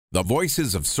The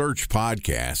Voices of Search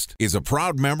podcast is a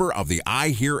proud member of the I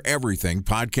Hear Everything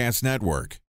podcast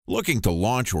network. Looking to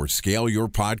launch or scale your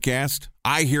podcast?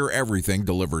 I Hear Everything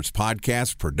delivers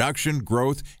podcast production,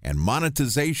 growth, and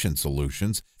monetization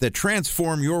solutions that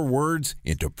transform your words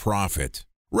into profit.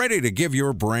 Ready to give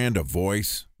your brand a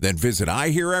voice? Then visit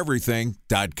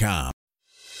iheareverything.com.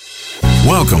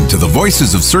 Welcome to the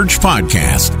Voices of Search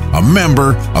podcast, a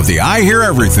member of the I Hear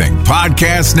Everything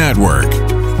podcast network.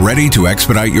 Ready to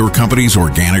expedite your company's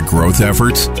organic growth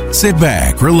efforts? Sit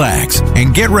back, relax,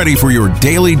 and get ready for your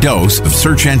daily dose of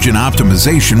search engine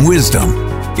optimization wisdom.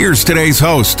 Here's today's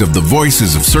host of the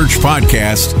Voices of Search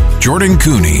podcast, Jordan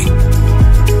Cooney.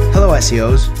 Hello,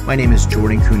 SEOs. My name is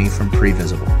Jordan Cooney from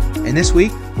Previsible. And this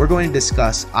week, we're going to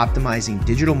discuss optimizing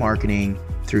digital marketing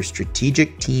through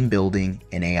strategic team building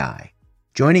and AI.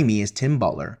 Joining me is Tim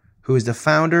Butler, who is the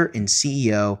founder and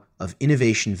CEO of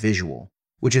Innovation Visual,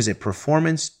 which is a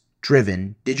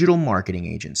performance-driven digital marketing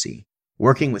agency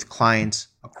working with clients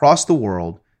across the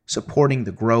world, supporting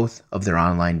the growth of their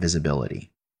online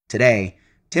visibility. Today,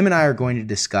 Tim and I are going to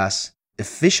discuss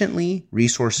efficiently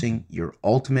resourcing your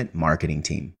ultimate marketing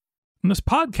team. And this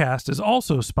podcast is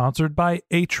also sponsored by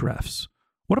Ahrefs.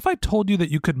 What if I told you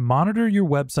that you could monitor your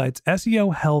website's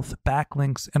SEO health,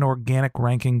 backlinks, and organic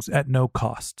rankings at no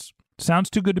costs?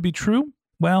 Sounds too good to be true?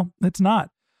 Well, it's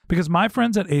not. Because my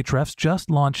friends at Ahrefs just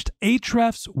launched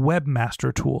Ahrefs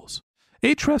Webmaster Tools.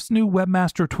 Ahrefs' new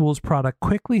Webmaster Tools product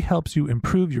quickly helps you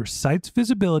improve your site's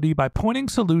visibility by pointing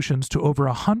solutions to over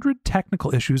 100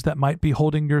 technical issues that might be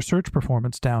holding your search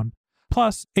performance down.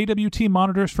 Plus, AWT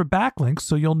monitors for backlinks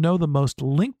so you'll know the most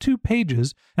linked to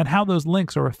pages and how those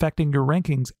links are affecting your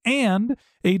rankings. And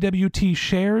AWT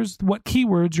shares what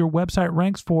keywords your website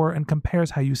ranks for and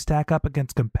compares how you stack up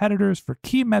against competitors for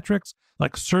key metrics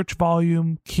like search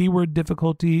volume, keyword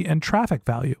difficulty, and traffic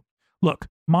value. Look,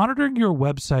 monitoring your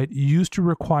website used to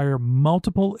require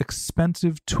multiple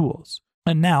expensive tools.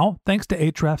 And now, thanks to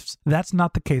Ahrefs, that's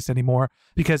not the case anymore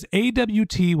because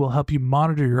AWT will help you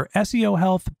monitor your SEO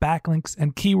health, backlinks,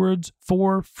 and keywords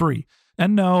for free.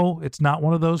 And no, it's not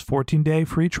one of those 14-day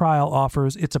free trial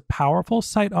offers. It's a powerful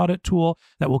site audit tool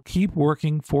that will keep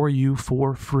working for you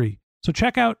for free. So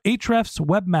check out Ahrefs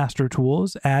Webmaster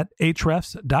Tools at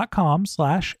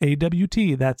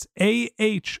ahrefs.com/AWT. That's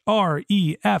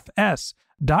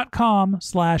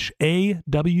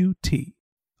ahrefs.com/AWT.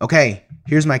 Okay,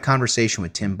 here's my conversation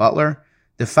with Tim Butler,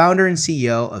 the founder and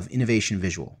CEO of Innovation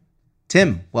Visual.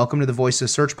 Tim, welcome to the Voice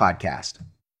of Search podcast.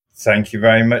 Thank you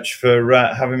very much for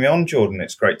having me on, Jordan.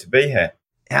 It's great to be here.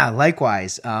 Yeah,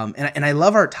 likewise. And I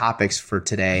love our topics for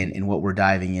today and what we're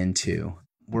diving into.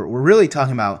 We're really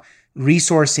talking about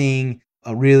resourcing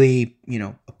a really,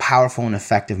 a powerful and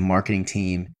effective marketing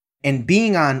team. And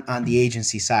being on the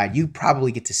agency side, you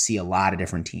probably get to see a lot of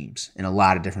different teams and a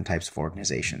lot of different types of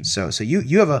organizations. So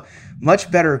you have a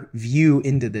much better view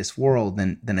into this world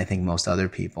than I think most other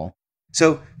people.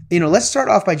 So, let's start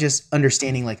off by just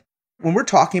understanding, like, when we're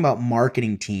talking about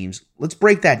marketing teams, let's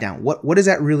break that down. What does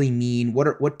that really mean?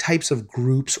 What types of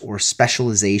groups or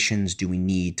specializations do we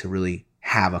need to really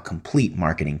have a complete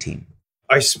marketing team?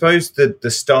 I suppose that the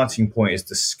starting point is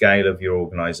the scale of your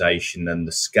organization and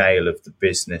the scale of the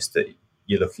business that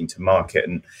you're looking to market.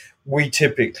 And we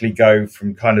typically go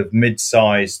from kind of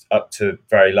mid-sized up to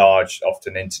very large,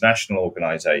 often international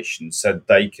organizations, so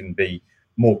they can be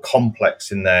more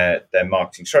complex in their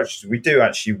marketing structures. We do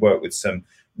actually work with some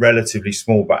relatively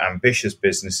small but ambitious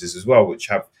businesses as well, which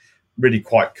have really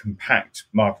quite compact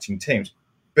marketing teams.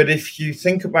 But if you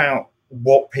think about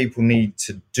what people need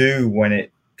to do when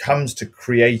it comes to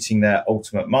creating their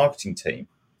ultimate marketing team,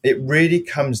 it really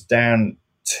comes down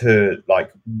to,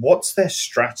 like, what's their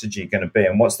strategy going to be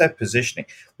and what's their positioning.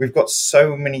 We've got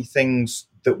so many things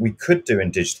that we could do in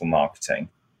digital marketing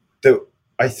that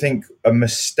I think a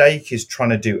mistake is trying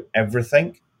to do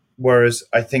everything. Whereas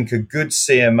I think a good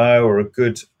CMO or a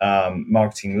good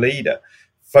marketing leader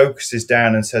focuses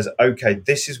down and says, okay,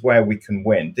 this is where we can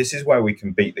win. This is where we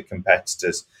can beat the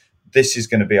competitors. This is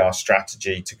going to be our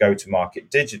strategy to go to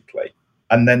market digitally.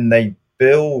 And then they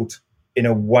build in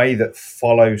a way that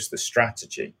follows the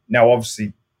strategy. Now,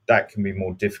 obviously, that can be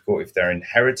more difficult if they're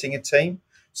inheriting a team.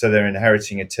 So they're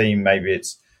inheriting a team, maybe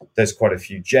there's quite a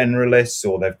few generalists,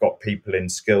 or they've got people in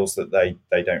skills that they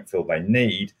don't feel they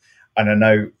need. And I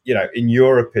know, in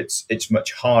Europe, it's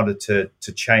much harder to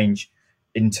change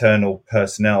internal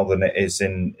personnel than it is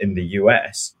in the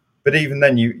US. But even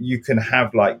then, you can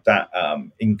have like that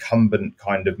incumbent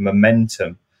kind of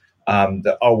momentum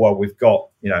that, we've got,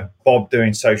 Bob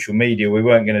doing social media. We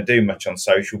weren't going to do much on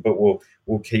social, but we'll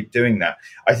keep doing that.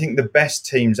 I think the best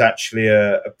teams actually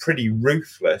are pretty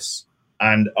ruthless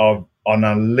and are on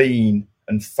a lean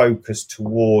and focus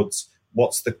towards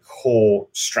what's the core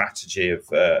strategy of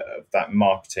that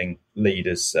marketing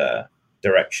leader's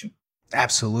direction.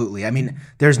 Absolutely. I mean,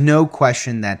 there's no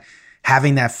question that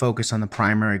having that focus on the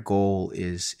primary goal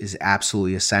is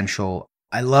absolutely essential.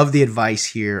 I love the advice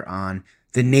here on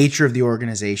the nature of the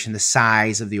organization, the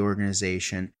size of the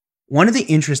organization. One of the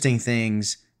interesting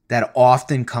things that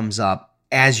often comes up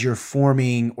as you're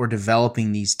forming or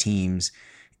developing these teams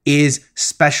is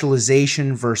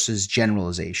specialization versus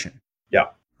generalization. Yeah.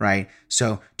 Right?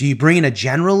 So do you bring in a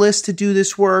generalist to do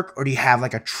this work, or do you have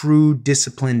like a true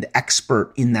disciplined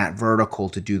expert in that vertical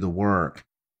to do the work?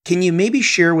 Can you maybe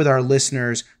share with our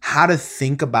listeners how to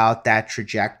think about that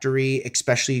trajectory,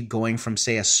 especially going from,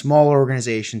 say, a small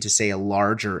organization to, say, a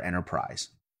larger enterprise?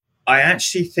 I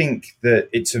actually think that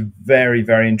it's a very,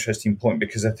 very interesting point,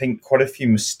 because I think quite a few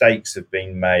mistakes have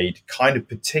been made, kind of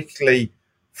particularly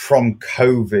from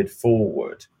COVID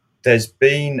forward. There's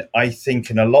been, I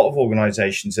think, in a lot of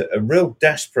organizations, a real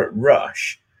desperate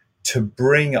rush to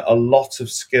bring a lot of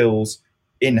skills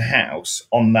in-house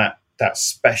on that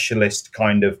specialist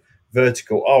kind of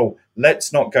vertical. Oh,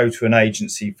 let's not go to an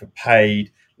agency for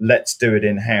paid. Let's do it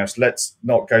in-house. Let's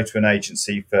not go to an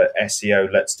agency for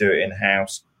SEO. Let's do it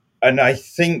in-house. And I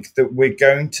think that we're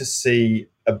going to see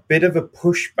a bit of a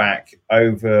pushback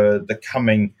over the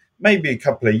coming maybe a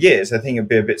couple of years. I think it'll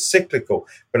be a bit cyclical,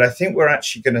 but I think we're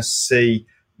actually going to see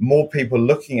more people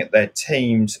looking at their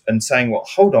teams and saying, well,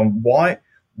 hold on, why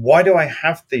do I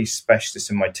have these specialists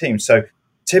in my team? So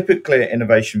typically at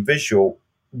Innovation Visual,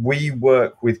 we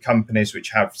work with companies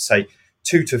which have, say,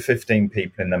 2 to 15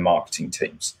 people in their marketing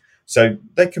teams. So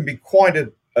they can be quite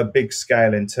a big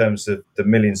scale in terms of the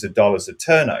millions of dollars of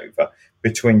turnover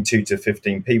between 2 to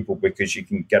 15 people, because you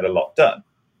can get a lot done.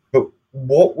 But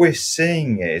what we're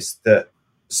seeing is that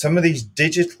some of these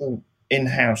digital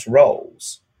in-house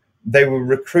roles, they were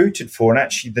recruited for, and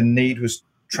actually the need was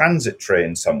transitory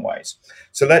in some ways.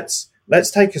 So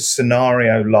let's take a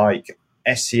scenario like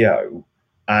SEO,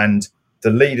 and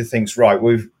the leader thinks, right,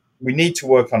 we need to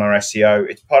work on our SEO.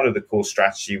 It's part of the core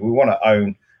strategy. We want to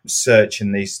own search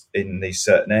in these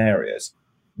certain areas.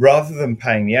 Rather than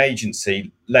paying the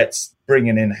agency, let's bring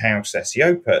an in-house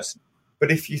SEO person.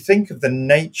 But if you think of the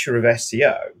nature of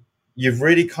SEO, you've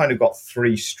really kind of got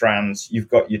 3 strands. You've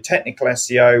got your technical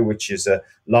SEO, which is a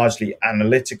largely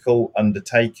analytical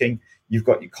undertaking. You've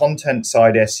got your content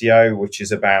side SEO, which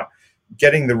is about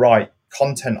getting the right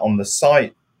content on the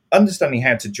site, understanding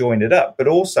how to join it up, but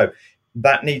also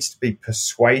that needs to be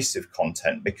persuasive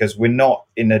content, because we're not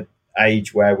in an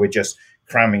age where we're just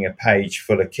cramming a page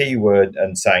full of keyword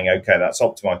and saying, okay, that's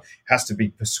optimized. It has to be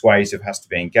persuasive, has to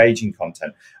be engaging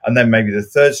content. And then maybe the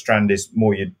third strand is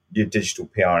more your digital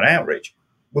PR and outreach.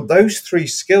 Well, those 3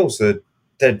 skills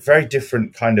they're very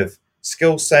different kind of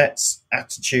skill sets,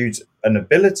 attitudes, and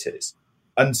abilities.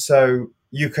 And so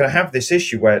you can have this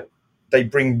issue where they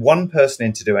bring one person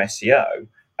in to do SEO,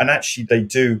 and actually they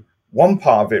do one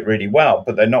part of it really well,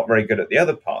 but they're not very good at the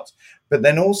other parts. But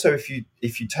then also if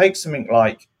you take something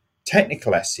like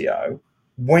technical SEO,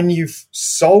 when you've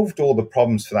solved all the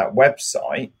problems for that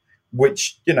website,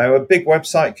 which, a big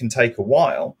website can take a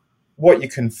while, what you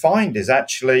can find is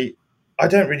actually, I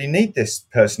don't really need this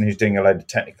person who's doing a load of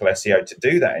technical SEO to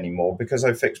do that anymore, because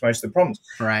I've fixed most of the problems.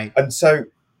 Right. And so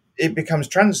it becomes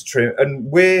transitory.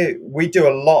 And we do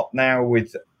a lot now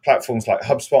with platforms like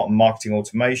HubSpot and marketing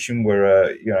automation. We're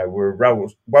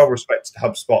a well-respected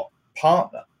HubSpot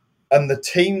partner. And the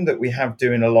team that we have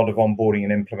doing a lot of onboarding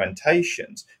and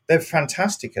implementations, they're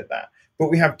fantastic at that. But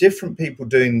we have different people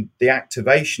doing the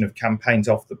activation of campaigns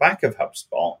off the back of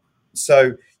HubSpot.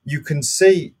 So you can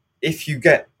see, if you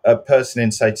get a person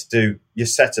in, say, to do your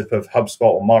setup of HubSpot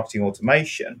or marketing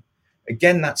automation,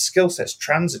 again, that skill set's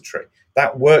transitory.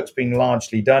 That work's been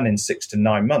largely done in 6 to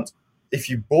 9 months. If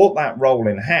you bought that role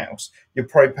in-house, you're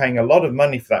probably paying a lot of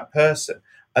money for that person,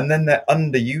 and then they're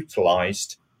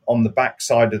underutilized on the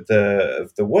backside of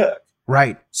the work.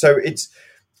 Right. So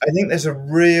I think there's a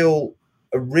real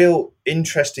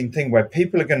interesting thing where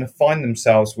people are going to find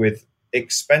themselves with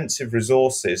expensive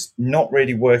resources not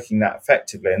really working that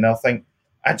effectively, and they'll think,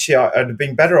 actually, I'd have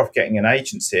been better off getting an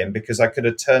agency in, because I could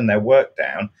have turned their work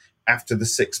down after the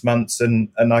 6 months, and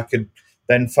I could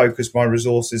then focus my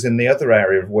resources in the other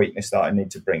area of weakness that I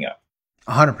need to bring up.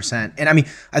 100%. And I mean,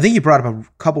 I think you brought up a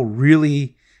couple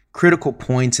really critical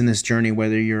points in this journey,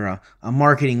 whether you're a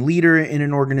marketing leader in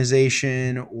an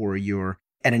organization or you're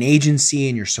at an agency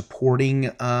and you're supporting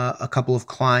a couple of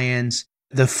clients.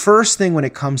 The first thing when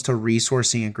it comes to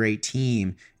resourcing a great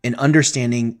team and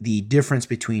understanding the difference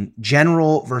between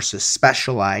general versus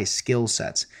specialized skill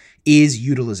sets is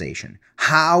utilization.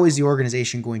 How is the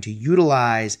organization going to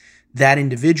utilize that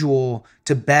individual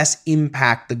to best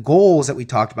impact the goals that we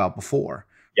talked about before?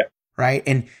 Right.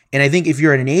 And I think if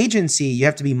you're at an agency, you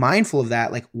have to be mindful of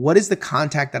that. Like, what is the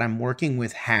contact that I'm working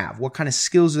with have? What kind of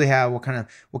skills do they have? What kind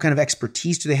of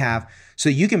expertise do they have? So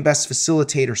you can best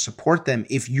facilitate or support them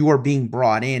if you are being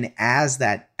brought in as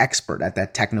that expert,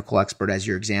 that technical expert, as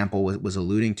your example was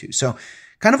alluding to. So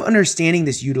kind of understanding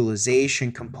this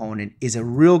utilization component is a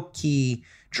real key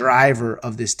driver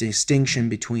of this distinction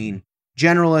between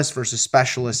generalists versus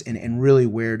specialists and really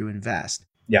where to invest.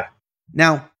 Yeah.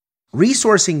 Now,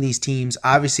 resourcing these teams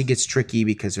obviously gets tricky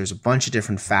because there's a bunch of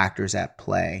different factors at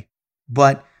play.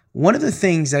 But one of the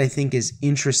things that I think is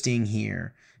interesting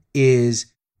here is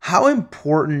how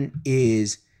important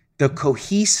is the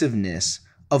cohesiveness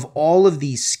of all of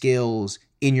these skills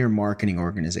in your marketing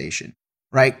organization,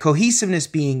 right? Cohesiveness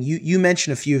being, you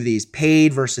mentioned a few of these,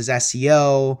 paid versus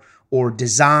SEO, or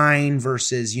design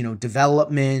versus,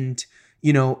 development.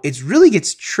 It really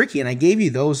gets tricky. And I gave you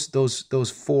those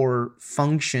 4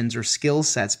 functions or skill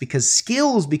sets because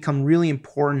skills become really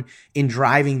important in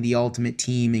driving the ultimate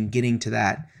team and getting to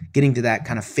that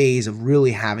kind of phase of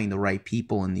really having the right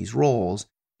people in these roles.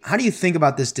 How do you think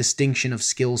about this distinction of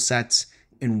skill sets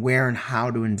and where and how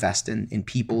to invest in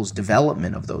people's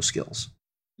development of those skills?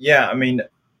 Yeah, I mean,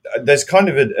 there's kind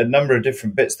of a number of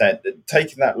different bits there.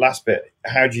 Taking that last bit,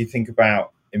 how do you think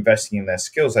about investing in their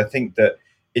skills? I think that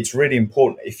it's really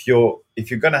important. If you're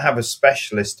going to have a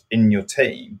specialist in your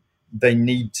team, they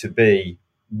need to be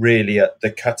really at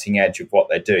the cutting edge of what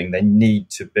they're doing. They need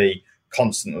to be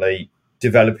constantly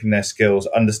developing their skills,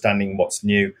 understanding what's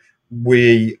new.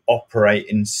 We operate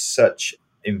in such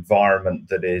environment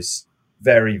that is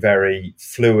very, very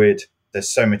fluid. There's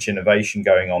so much innovation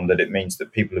going on that it means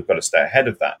that people have got to stay ahead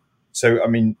of that. So, I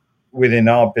mean, within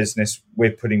our business,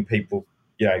 we're putting people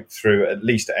through at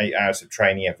least 8 hours of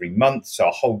training every month. So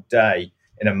a whole day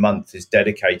in a month is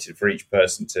dedicated for each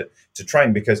person to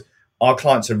train, because our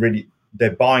clients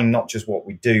they're buying not just what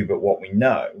we do, but what we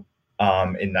know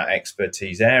in that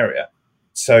expertise area.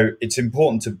 So it's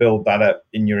important to build that up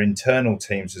in your internal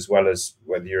teams, as well as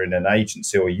whether you're in an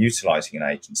agency or utilizing an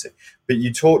agency. But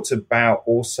you talked about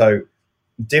also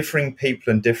differing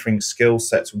people and differing skill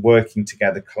sets working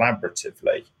together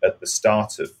collaboratively at the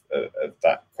start of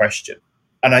that question.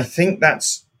 And I think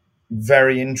that's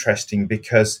very interesting,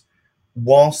 because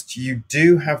whilst you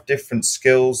do have different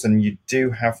skills and you do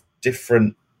have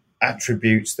different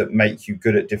attributes that make you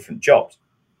good at different jobs,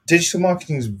 digital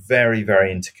marketing is very,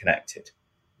 very interconnected.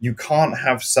 You can't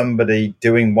have somebody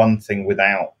doing one thing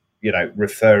without,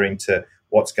 referring to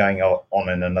what's going on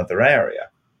in another area.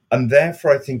 And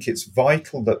therefore, I think it's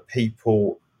vital that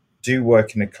people do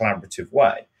work in a collaborative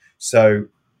way. So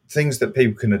things that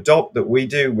people can adopt that we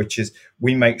do, which is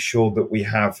we make sure that we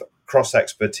have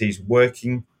cross-expertise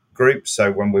working groups. So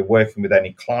when we're working with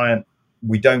any client,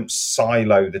 we don't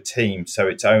silo the team. So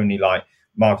it's only like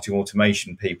marketing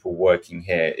automation people working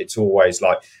here. It's always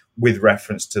like with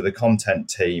reference to the content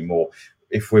team, or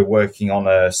if we're working on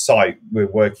a site, we're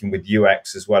working with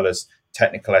UX as well as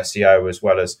technical SEO, as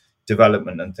well as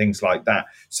development and things like that.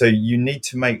 So you need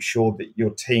to make sure that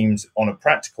your teams on a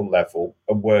practical level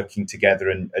are working together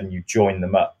and you join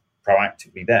them up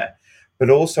proactively there. But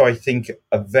also, I think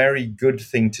a very good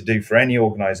thing to do for any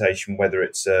organization, whether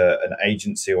it's an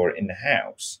agency or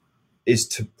in-house, is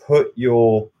to put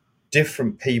your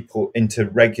different people into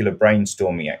regular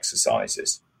brainstorming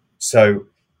exercises. So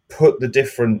put the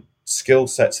different skill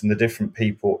sets and the different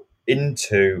people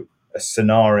into a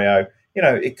scenario.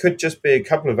 It could just be a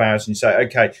couple of hours and you say,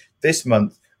 okay, this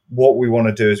month, what we want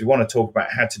to do is we want to talk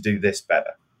about how to do this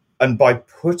better. And by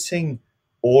putting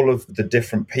all of the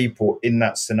different people in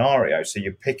that scenario, so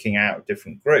you're picking out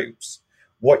different groups,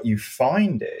 what you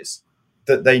find is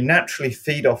that they naturally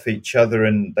feed off each other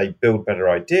and they build better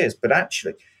ideas, but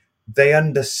actually they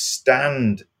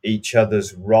understand each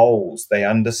other's roles. They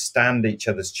understand each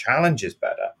other's challenges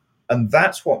better. And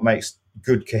that's what makes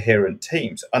good coherent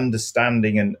teams,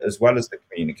 understanding and as well as the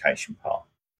communication part.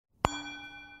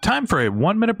 Time for a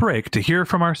 1-minute break to hear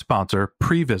from our sponsor,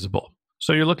 Previsible.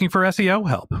 So you're looking for SEO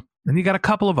help, and you got a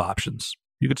couple of options.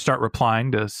 You could start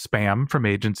replying to spam from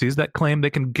agencies that claim they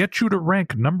can get you to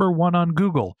rank #1 on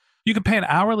Google. You can pay an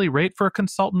hourly rate for a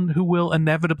consultant who will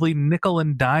inevitably nickel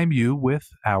and dime you with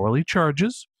hourly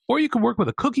charges. Or you can work with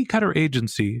a cookie-cutter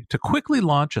agency to quickly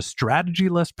launch a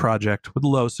strategy-less project with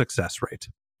low success rate.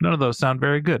 None of those sound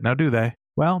very good, now do they?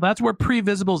 Well, that's where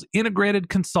Previsible's integrated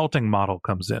consulting model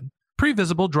comes in.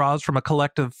 Previsible draws from a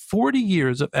collective 40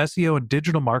 years of SEO and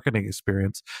digital marketing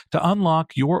experience to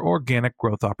unlock your organic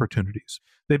growth opportunities.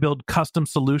 They build custom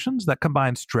solutions that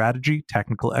combine strategy,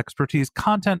 technical expertise,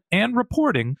 content, and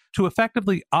reporting to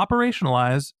effectively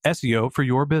operationalize SEO for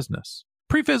your business.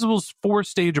 Previsible's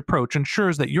 4-stage approach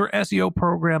ensures that your SEO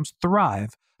programs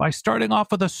thrive by starting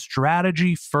off with a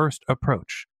strategy-first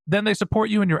approach. Then they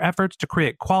support you in your efforts to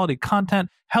create quality content,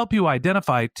 help you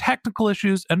identify technical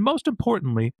issues, and most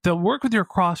importantly, they'll work with your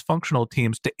cross-functional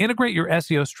teams to integrate your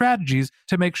SEO strategies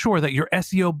to make sure that your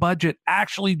SEO budget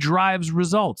actually drives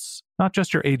results, not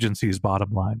just your agency's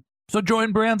bottom line. So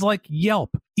join brands like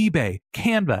Yelp, eBay,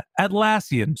 Canva,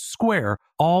 Atlassian, Square,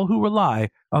 all who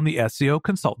rely on the SEO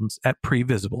consultants at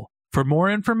Previsible. For more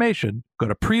information, go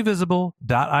to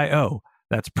previsible.io.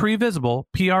 That's Previsible,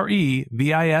 Previsible.io.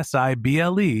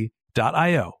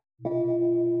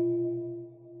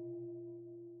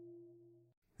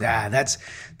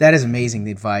 That is amazing,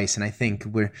 the advice. And I think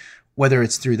whether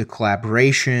it's through the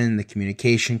collaboration, the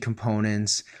communication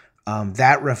components,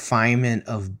 that refinement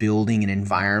of building an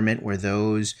environment where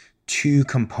those two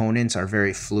components are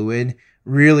very fluid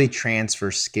really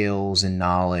transfers skills and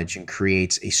knowledge and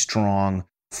creates a strong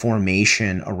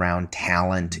formation around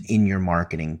talent in your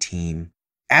marketing team.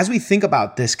 As we think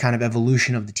about this kind of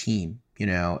evolution of the team,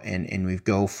 and we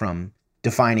go from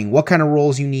defining what kind of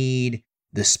roles you need,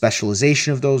 the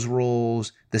specialization of those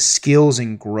roles, the skills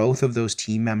and growth of those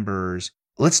team members,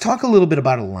 let's talk a little bit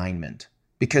about alignment.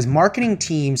 Because marketing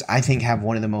teams, I think, have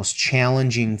one of the most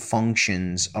challenging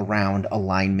functions around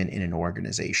alignment in an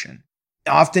organization.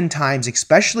 Oftentimes,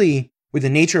 especially with the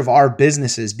nature of our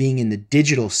businesses being in the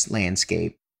digital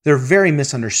landscape, they're very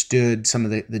misunderstood, some of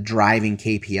the driving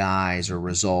KPIs or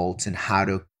results and how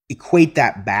to equate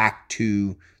that back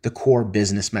to the core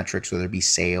business metrics, whether it be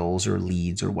sales or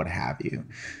leads or what have you.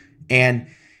 And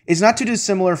it's not too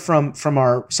dissimilar from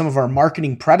some of our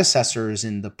marketing predecessors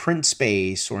in the print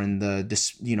space or in the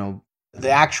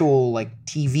actual like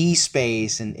TV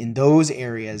space and in those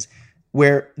areas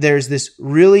where there's this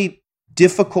really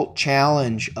difficult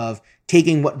challenge of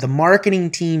taking what the marketing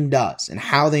team does and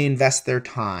how they invest their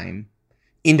time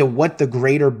into what the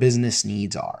greater business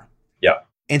needs are. Yeah.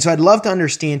 And so I'd love to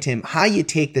understand, Tim, how you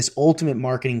take this ultimate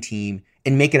marketing team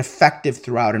and make it effective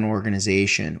throughout an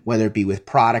organization, whether it be with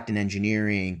product and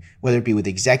engineering, whether it be with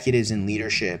executives and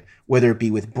leadership, whether it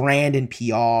be with brand and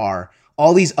PR,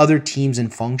 all these other teams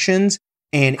and functions.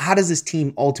 And how does this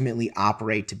team ultimately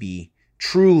operate to be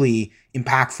truly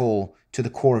impactful to the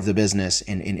core of the business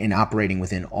and operating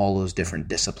within all those different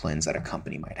disciplines that a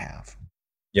company might have?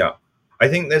 Yeah, I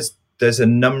think there's a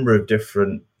number of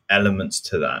different elements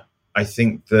to that. I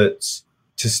think that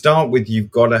to start with, you've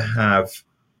got to have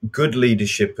good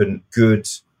leadership and good,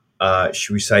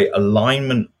 should we say,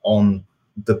 alignment on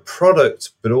the product,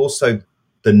 but also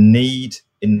the need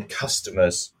in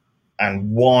customers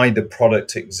and why the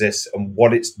product exists and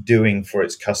what it's doing for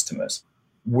its customers.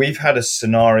 We've had a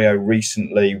scenario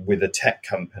recently with a tech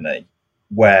company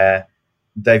where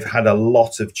they've had a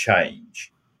lot of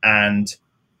change and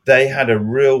they had a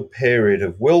real period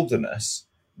of wilderness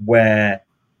where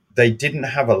they didn't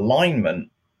have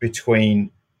alignment between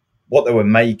what they were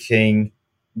making,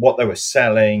 what they were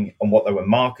selling, and what they were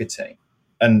marketing.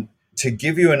 And to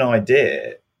give you an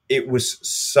idea, it was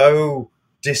so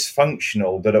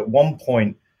dysfunctional that at one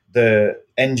point the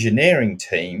engineering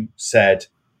team said,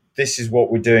 this is what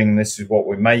we're doing, this is what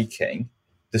we're making.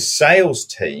 The sales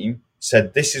team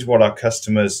said, this is what our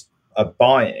customers are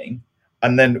buying.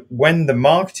 And then when the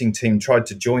marketing team tried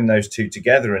to join those two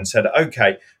together and said,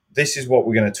 okay, this is what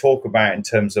we're going to talk about in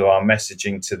terms of our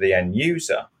messaging to the end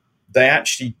user, they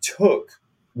actually took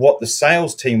what the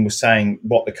sales team was saying,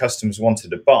 what the customers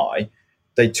wanted to buy.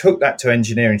 They took that to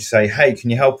engineering to say, hey, can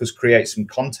you help us create some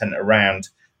content around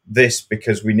this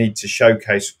because we need to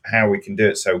showcase how we can do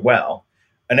it so well.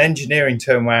 And engineering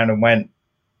turned around and went,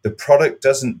 the product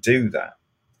doesn't do that.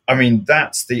 I mean,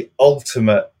 that's the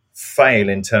ultimate fail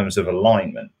in terms of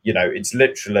alignment. It's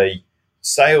literally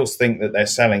sales think that they're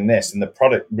selling this and the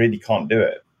product really can't do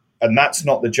it. And that's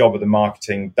not the job of the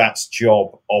marketing. That's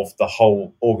job of the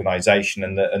whole organization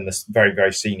and the very,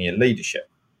 very senior leadership.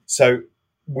 So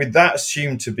with that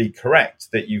assumed to be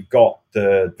correct, that you've got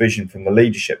the vision from the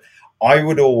leadership, I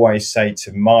would always say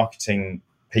to marketing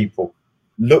people,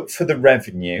 look for the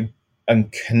revenue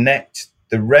and connect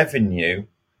the revenue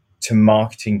to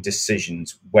marketing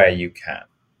decisions where you can.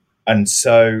 And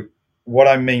so what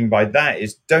I mean by that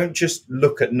is don't just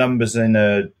look at numbers in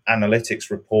an analytics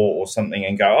report or something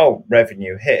and go, oh,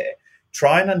 revenue here.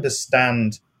 Try and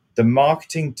understand the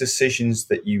marketing decisions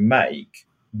that you make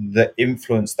that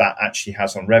influence that actually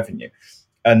has on revenue.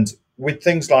 And with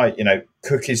things like,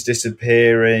 cookies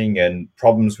disappearing and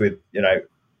problems with,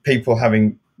 people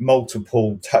having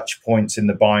multiple touch points in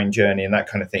the buying journey and that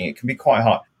kind of thing, it can be quite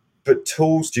hard. But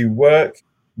tools do work.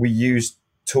 We use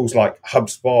tools like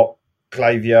HubSpot,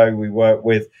 Klaviyo, we work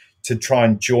with to try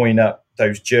and join up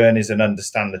those journeys and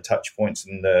understand the touch points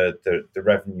and the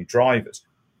revenue drivers.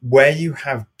 Where you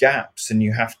have gaps and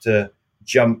you have to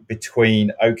jump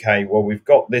between, okay, well, we've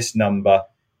got this number,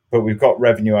 but we've got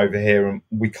revenue over here and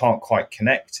we can't quite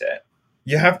connect it.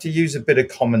 You have to use a bit of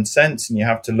common sense and you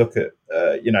have to look at,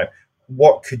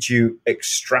 what could you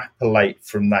extrapolate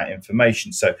from that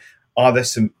information? So are there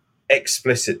some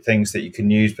explicit things that you can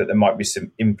use, but there might be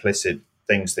some implicit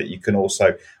things that you can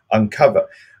also uncover?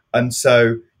 And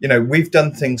so, we've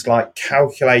done things like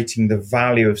calculating the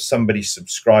value of somebody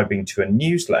subscribing to a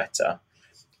newsletter.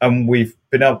 And we've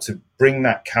been able to bring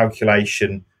that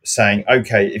calculation saying,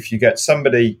 okay, if you get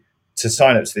somebody to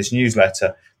sign up to this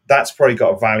newsletter, that's probably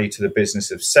got a value to the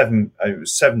business of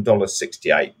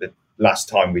 $7.68 the last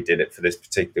time we did it for this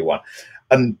particular one.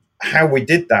 And how we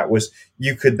did that was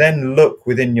you could then look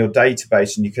within your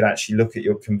database and you could actually look at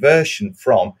your conversion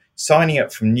from signing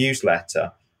up from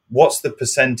newsletter. What's the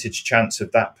percentage chance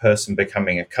of that person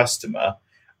becoming a customer?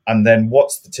 And then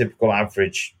what's the typical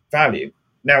average value?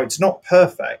 Now, it's not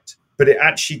perfect, but it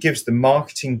actually gives the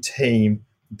marketing team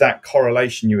that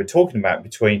correlation you were talking about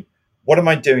between what am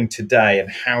I doing today and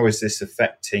how is this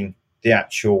affecting the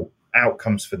actual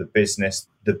outcomes for the business,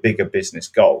 the bigger business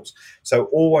goals. So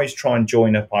always try and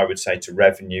join up, I would say, to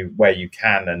revenue where you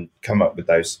can and come up with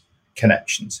those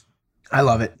connections. I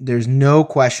love it. There's no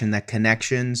question that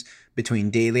connections between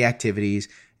daily activities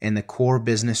and the core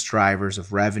business drivers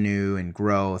of revenue and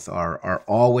growth are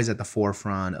always at the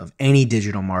forefront of any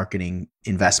digital marketing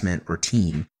investment or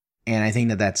team. And I think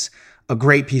that that's a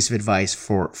great piece of advice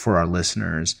for our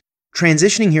listeners.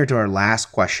 Transitioning here to our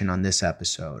last question on this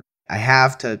episode, I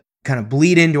have to kind of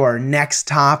bleed into our next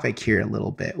topic here a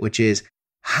little bit, which is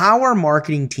how are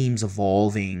marketing teams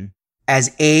evolving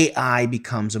as AI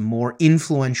becomes a more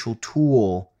influential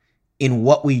tool in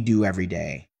what we do every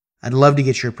day? I'd love to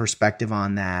get your perspective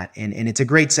on that. And it's a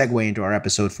great segue into our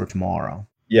episode for tomorrow.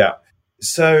 Yeah.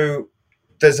 So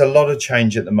there's a lot of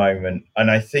change at the moment. And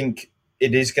I think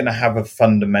it is going to have a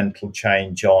fundamental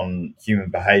change on human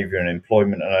behavior and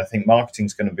employment. And I think marketing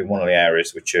is going to be one of the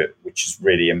areas which is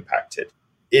really impacted.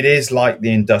 It is like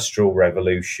the Industrial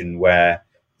Revolution where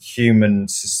human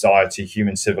society,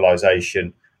 human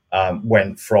civilization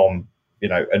went from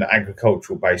an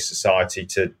agricultural-based society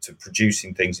to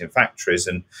producing things in factories.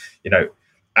 And,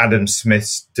 Adam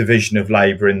Smith's division of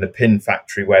labor in the pin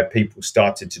factory where people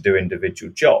started to do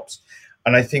individual jobs.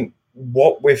 And I think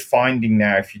what we're finding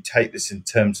now, if you take this in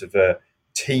terms of a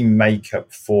team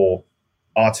makeup for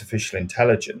artificial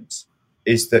intelligence,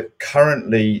 is that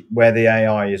currently where the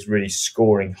AI is really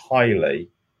scoring highly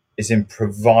is in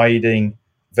providing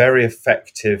very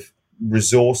effective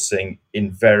resourcing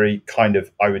in very kind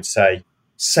of, I would say,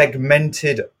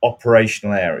 segmented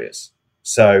operational areas.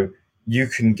 So you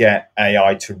can get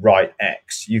AI to write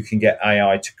X, you can get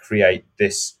AI to create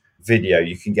this video,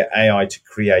 you can get AI to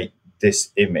create this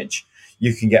image,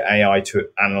 you can get AI to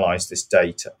analyze this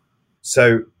data.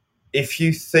 So if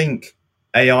you think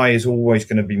AI is always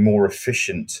going to be more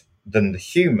efficient than the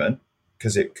human,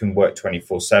 because it can work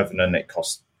 24/7 and it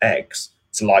costs X,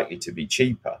 it's likely to be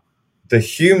cheaper. The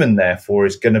human, therefore,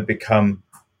 is going to become,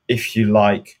 if you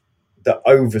like, the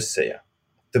overseer,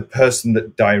 the person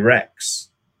that directs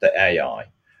the AI,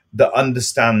 that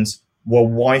understands, well,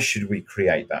 why should we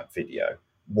create that video?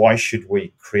 Why should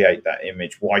we create that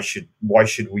image? Why should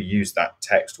we use that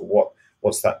text? Or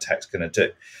what's that text going to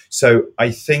do? So I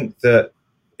think that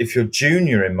if you're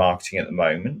junior in marketing at the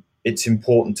moment, it's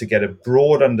important to get a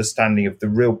broad understanding of the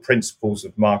real principles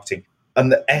of marketing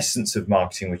and the essence of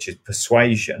marketing, which is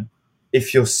persuasion.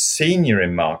 If you're senior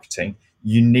in marketing,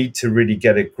 you need to really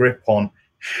get a grip on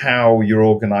how your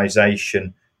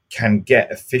organization can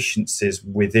get efficiencies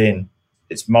within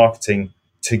its marketing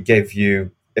to give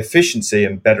you efficiency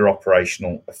and better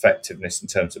operational effectiveness in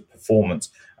terms of performance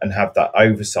and have that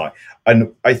oversight.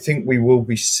 And I think we will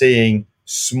be seeing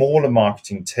smaller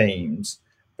marketing teams,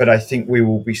 but I think we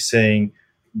will be seeing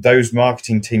those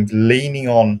marketing teams leaning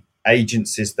on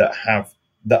agencies that have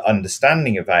the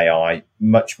understanding of AI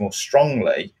much more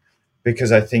strongly,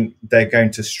 because I think they're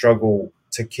going to struggle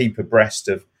to keep abreast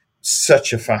of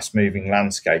such a fast moving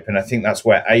landscape. And I think that's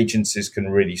where agencies can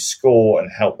really score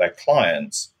and help their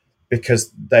clients,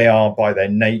 because they are by their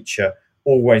nature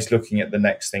always looking at the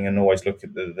next thing and always look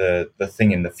at the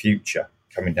thing in the future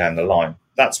coming down the line.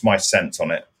 That's my sense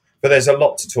on it. But there's a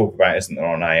lot to talk about, isn't there,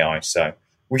 on AI? So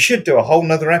we should do a whole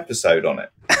nother episode on it.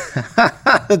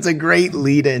 That's a great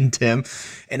lead in, Tim.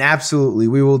 And absolutely,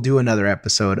 we will do another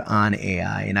episode on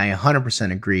AI. And I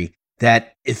 100% agree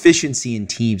that efficiency in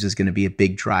teams is going to be a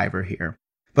big driver here.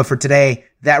 But for today,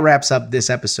 that wraps up this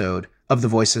episode of the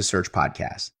Voices of Search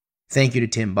podcast. Thank you to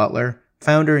Tim Butler,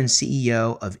 founder and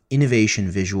CEO of Innovation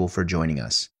Visual, for joining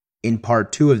us. In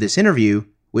part 2 of this interview,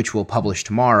 which we'll publish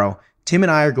tomorrow, Tim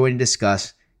and I are going to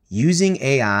discuss using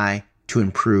AI to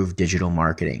improve digital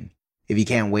marketing. If you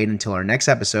can't wait until our next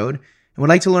episode and would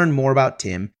like to learn more about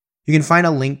Tim, you can find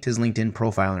a link to his LinkedIn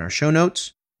profile in our show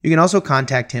notes. You can also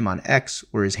contact him on X,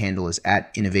 where his handle is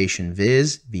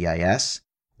 @InnovationViz, V-I-S,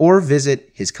 or visit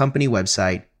his company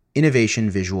website,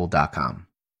 innovationvisual.com.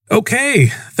 Okay,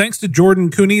 thanks to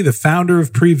Jordan Cooney, the founder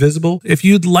of Previsible. If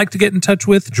you'd like to get in touch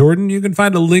with Jordan, you can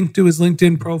find a link to his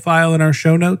LinkedIn profile in our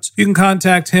show notes. You can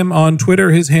contact him on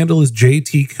Twitter. His handle is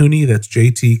JT Cooney, that's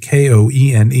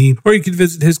JTKOENE. Or you can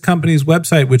visit his company's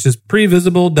website, which is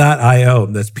previsible.io.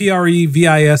 That's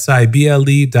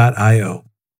previsible.io.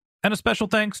 And a special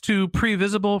thanks to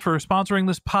Previsible for sponsoring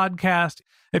this podcast.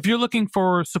 If you're looking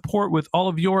for support with all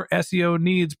of your SEO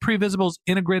needs, Previsible's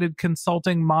integrated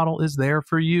consulting model is there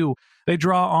for you. They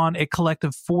draw on a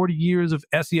collective 40 years of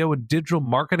SEO and digital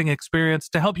marketing experience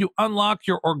to help you unlock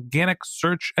your organic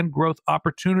search and growth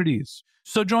opportunities.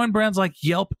 So join brands like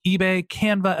Yelp, eBay,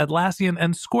 Canva, Atlassian,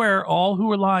 and Square, all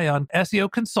who rely on SEO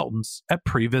consultants at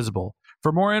Previsible.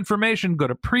 For more information, go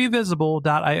to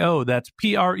previsible.io. That's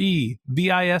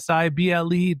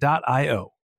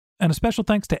previsible.io. And a special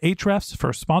thanks to Ahrefs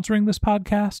for sponsoring this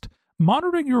podcast.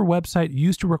 Monitoring your website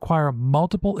used to require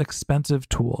multiple expensive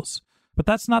tools, but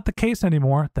that's not the case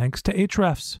anymore thanks to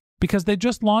Ahrefs, because they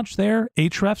just launched their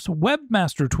Ahrefs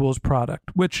Webmaster Tools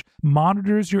product, which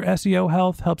monitors your SEO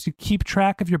health, helps you keep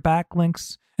track of your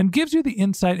backlinks, and gives you the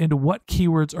insight into what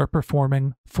keywords are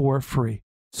performing for free.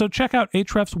 So check out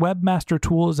Ahrefs Webmaster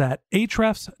Tools at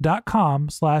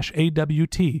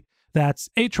ahrefs.com/AWT. That's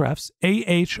Ahrefs,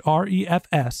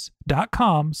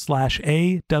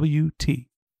 ahrefs.com/AWT.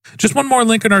 Just one more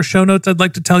link in our show notes I'd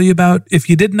like to tell you about. If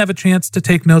you didn't have a chance to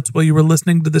take notes while you were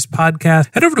listening to this podcast,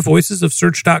 head over to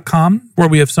voicesofsearch.com, where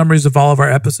we have summaries of all of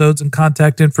our episodes and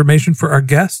contact information for our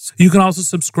guests. You can also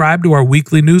subscribe to our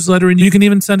weekly newsletter, and you can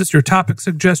even send us your topic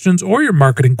suggestions or your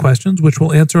marketing questions, which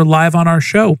we'll answer live on our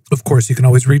show. Of course, you can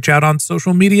always reach out on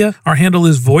social media. Our handle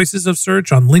is Voices of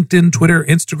Search on LinkedIn, Twitter,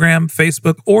 Instagram,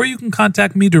 Facebook, or you can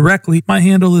contact me directly. My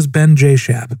handle is Ben J.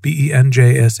 Shap,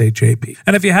 BenJShap.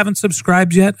 And if you haven't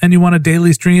subscribed yet, and you want a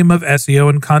daily stream of SEO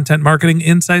and content marketing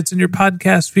insights in your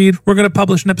podcast feed, we're going to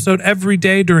publish an episode every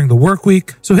day during the work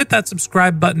week. So hit that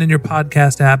subscribe button in your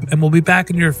podcast app, and we'll be back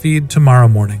in your feed tomorrow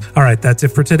morning. All right, that's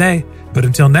it for today. But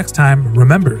until next time,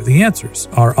 remember, the answers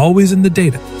are always in the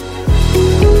data.